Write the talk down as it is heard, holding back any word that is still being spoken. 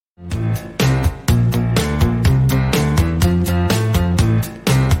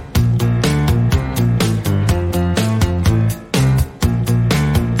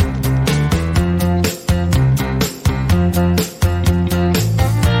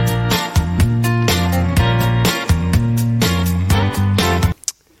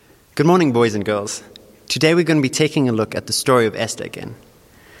Good morning, boys and girls. Today we're going to be taking a look at the story of Esther again.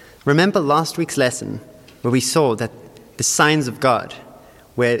 Remember last week's lesson where we saw that the signs of God,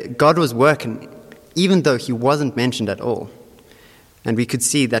 where God was working even though he wasn't mentioned at all. And we could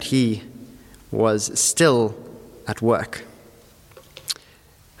see that he was still at work.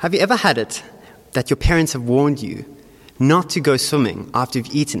 Have you ever had it that your parents have warned you not to go swimming after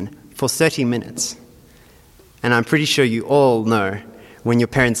you've eaten for 30 minutes? And I'm pretty sure you all know when your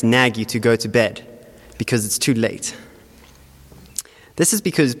parents nag you to go to bed because it's too late. This is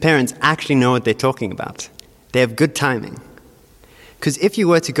because parents actually know what they're talking about. They have good timing. Because if you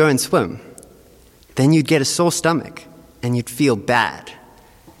were to go and swim, then you'd get a sore stomach and you'd feel bad.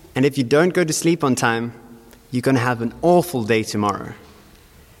 And if you don't go to sleep on time, you're going to have an awful day tomorrow.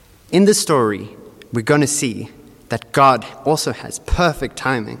 In this story, we're going to see that God also has perfect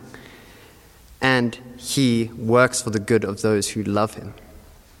timing, and he works for the good of those who love him.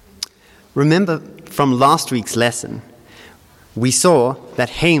 Remember from last week's lesson, we saw that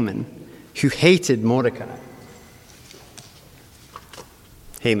Haman, who hated Mordecai,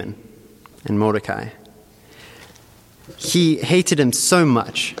 Haman and Mordecai, he hated him so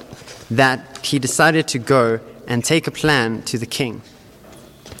much that he decided to go and take a plan to the king.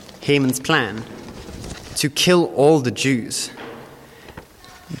 Haman's plan to kill all the Jews.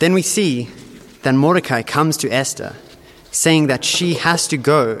 Then we see that Mordecai comes to Esther, saying that she has to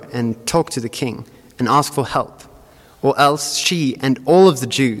go and talk to the king and ask for help, or else she and all of the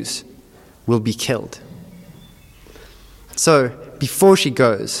Jews will be killed. So, before she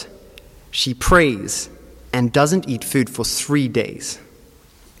goes, she prays and doesn't eat food for 3 days.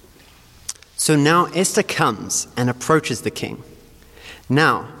 So now Esther comes and approaches the king.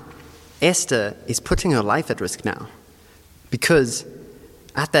 Now, Esther is putting her life at risk now, because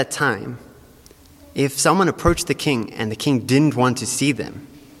at that time, if someone approached the king and the king didn't want to see them,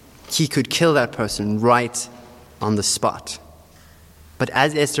 he could kill that person right on the spot. But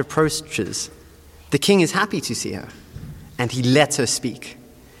as Esther approaches, the king is happy to see her, and he lets her speak,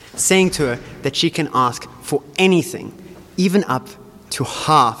 saying to her that she can ask for anything, even up to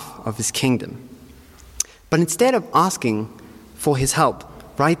half of his kingdom. But instead of asking for his help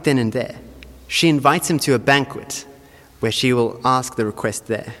right then and there, she invites him to a banquet where she will ask the request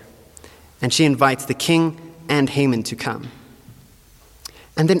there. And she invites the king and Haman to come.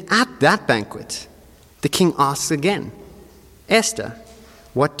 And then at that banquet, the king asks again, Esther,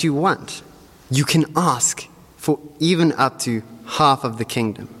 what do you want? You can ask for even up to half of the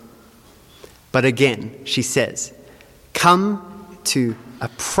kingdom. But again, she says, come to a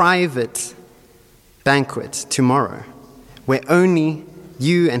private banquet tomorrow where only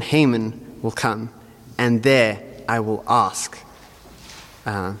you and Haman will come, and there I will ask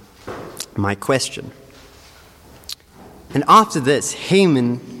my question. And after this,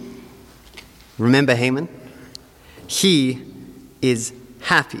 Haman, remember Haman? He is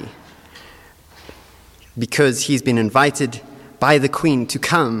happy because he's been invited by the queen to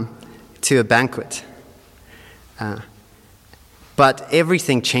come to a banquet. But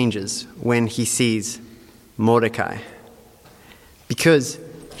everything changes when he sees Mordecai. Because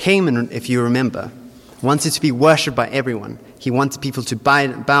Haman, if you remember, wanted to be worshipped by everyone. He wanted people to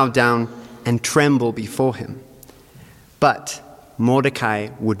bow down and tremble before him. But Mordecai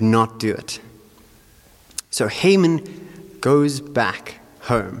would not do it. So Haman goes back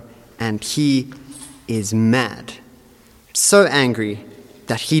home, and he is mad. So angry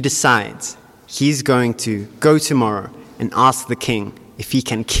that he decides he's going to go tomorrow and ask the king if he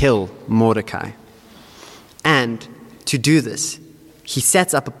can kill Mordecai. And to do this, he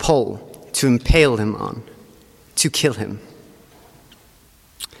sets up a pole to impale him on, to kill him.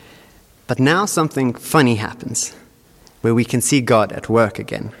 But now something funny happens, where we can see God at work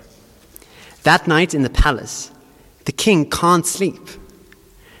again. That night in the palace, the king can't sleep.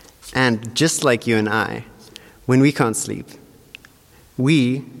 And just like you and I, when we can't sleep,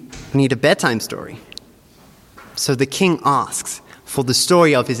 we need a bedtime story. So the king asks for the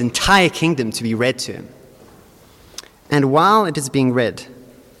story of his entire kingdom to be read to him. And while it is being read,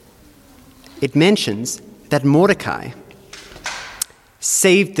 it mentions that Mordecai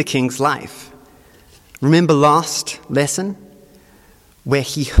saved the king's life. Remember last lesson where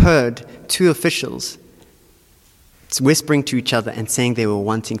he heard two officials whispering to each other and saying they were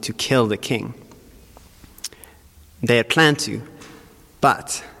wanting to kill the king. They had planned to,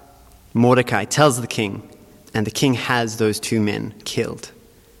 but Mordecai tells the king, and the king has those two men killed,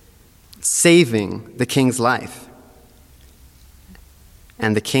 saving the king's life.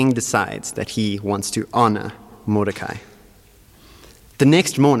 And the king decides that he wants to honor Mordecai. The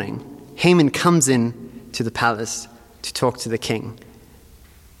next morning, Haman comes in to the palace to talk to the king.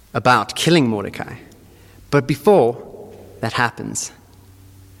 about killing Mordecai. But before that happens,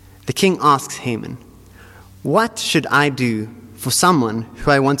 the king asks Haman, "What should I do for someone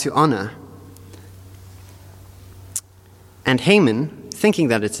who I want to honor?" And Haman, thinking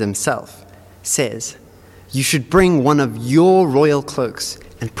that it's himself, says, "You should bring one of your royal cloaks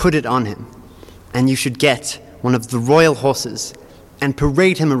and put it on him, and you should get one of the royal horses and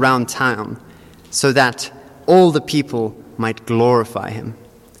parade him around town so that all the people might glorify him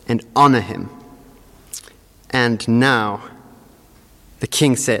and honor him." And now the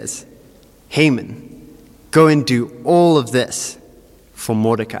king says, "Haman, go and do all of this for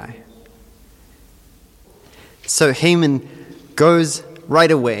Mordecai." So Haman goes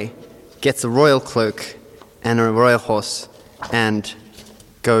right away, gets a royal cloak and a royal horse, and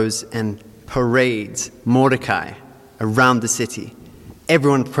goes and parades Mordecai around the city,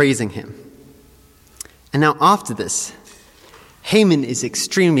 everyone praising him. And now after this, Haman is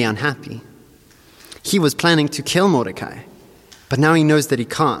extremely unhappy. He was planning to kill Mordecai, but now he knows that he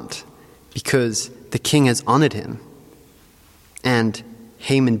can't because the king has honored him. And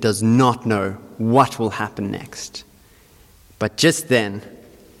Haman does not know what will happen next. But just then,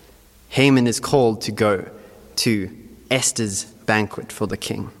 Haman is called to go to Esther's banquet for the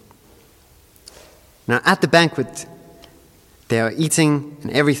king. Now at the banquet, they are eating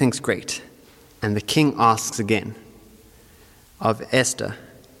and everything's great. And the king asks again of Esther,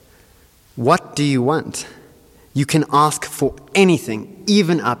 "What do you want? You can ask for anything,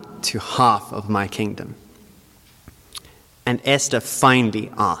 even up to half of my kingdom." And Esther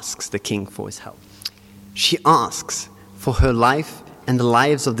finally asks the king for his help. She asks for her life and the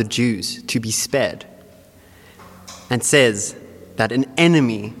lives of the Jews to be spared, and says that an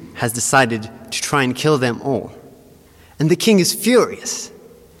enemy has decided to try and kill them all. And the king is furious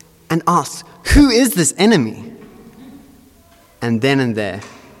and asks, "Who is this enemy?" And then and there,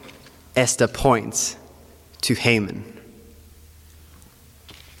 Esther points to Haman.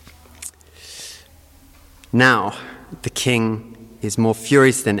 Now, the king is more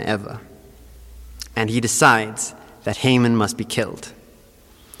furious than ever, and he decides that Haman must be killed.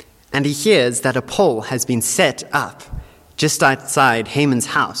 And he hears that a pole has been set up just outside Haman's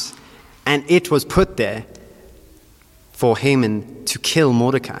house, and it was put there for Haman to kill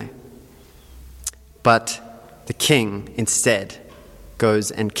Mordecai. But the king instead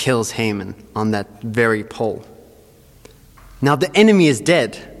goes and kills Haman on that very pole. Now the enemy is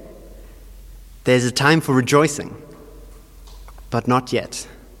dead. There's a time for rejoicing, but not yet.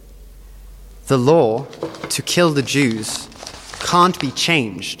 The law to kill the Jews can't be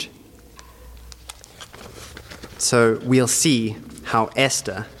changed. So we'll see how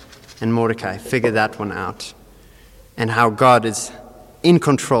Esther and Mordecai figure that one out, and how God is in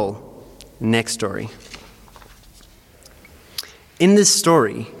control. Next story. In this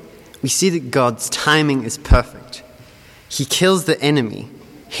story, we see that God's timing is perfect. He kills the enemy,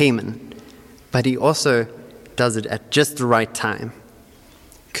 Haman, but he also does it at just the right time,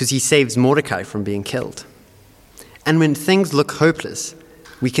 because he saves Mordecai from being killed. And when things look hopeless,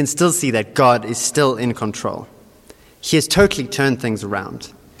 we can still see that God is still in control. He has totally turned things around.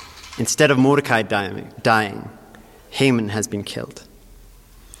 Instead of Mordecai dying, Haman has been killed.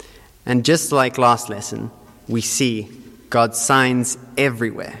 And just like last lesson, we see God's signs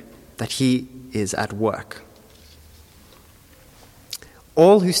everywhere that he is at work.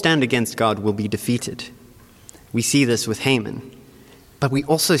 All who stand against God will be defeated. We see this with Haman, but we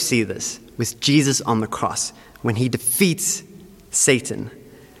also see this with Jesus on the cross when he defeats Satan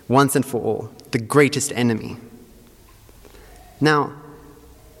once and for all, the greatest enemy. Now,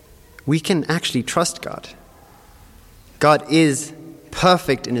 we can actually trust God. God is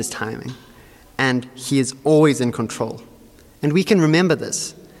perfect in his timing, and he is always in control. And we can remember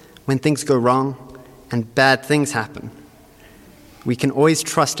this when things go wrong and bad things happen. We can always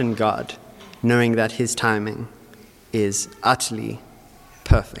trust in God, knowing that his timing is utterly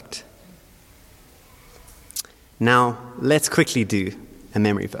perfect. Now, let's quickly do a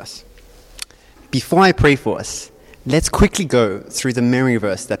memory verse. Before I pray for us, let's quickly go through the memory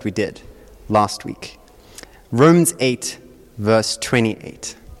verse that we did last week. Romans 8, verse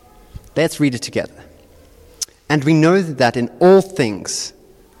 28. Let's read it together. And we know that in all things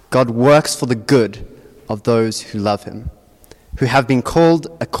God works for the good of those who love him, who have been called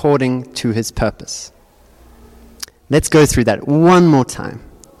according to his purpose. Let's go through that one more time.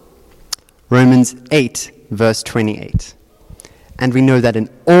 Romans 8, verse 28. And we know that in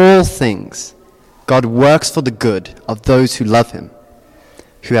all things God works for the good of those who love him,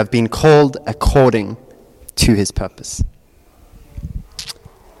 who have been called according to his purpose.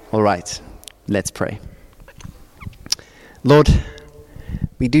 All right, let's pray. Lord,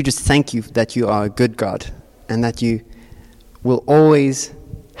 we do just thank you that you are a good God and that you will always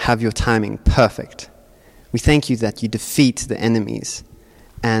have your timing perfect. We thank you that you defeat the enemies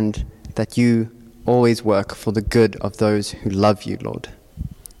and that you always work for the good of those who love you, Lord.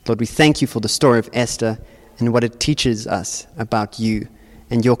 Lord, we thank you for the story of Esther and what it teaches us about you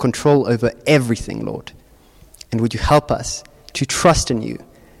and your control over everything, Lord. And would you help us to trust in you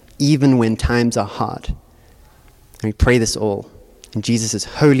even when times are hard? And we pray this all in Jesus'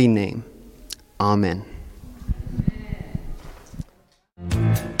 holy name. Amen.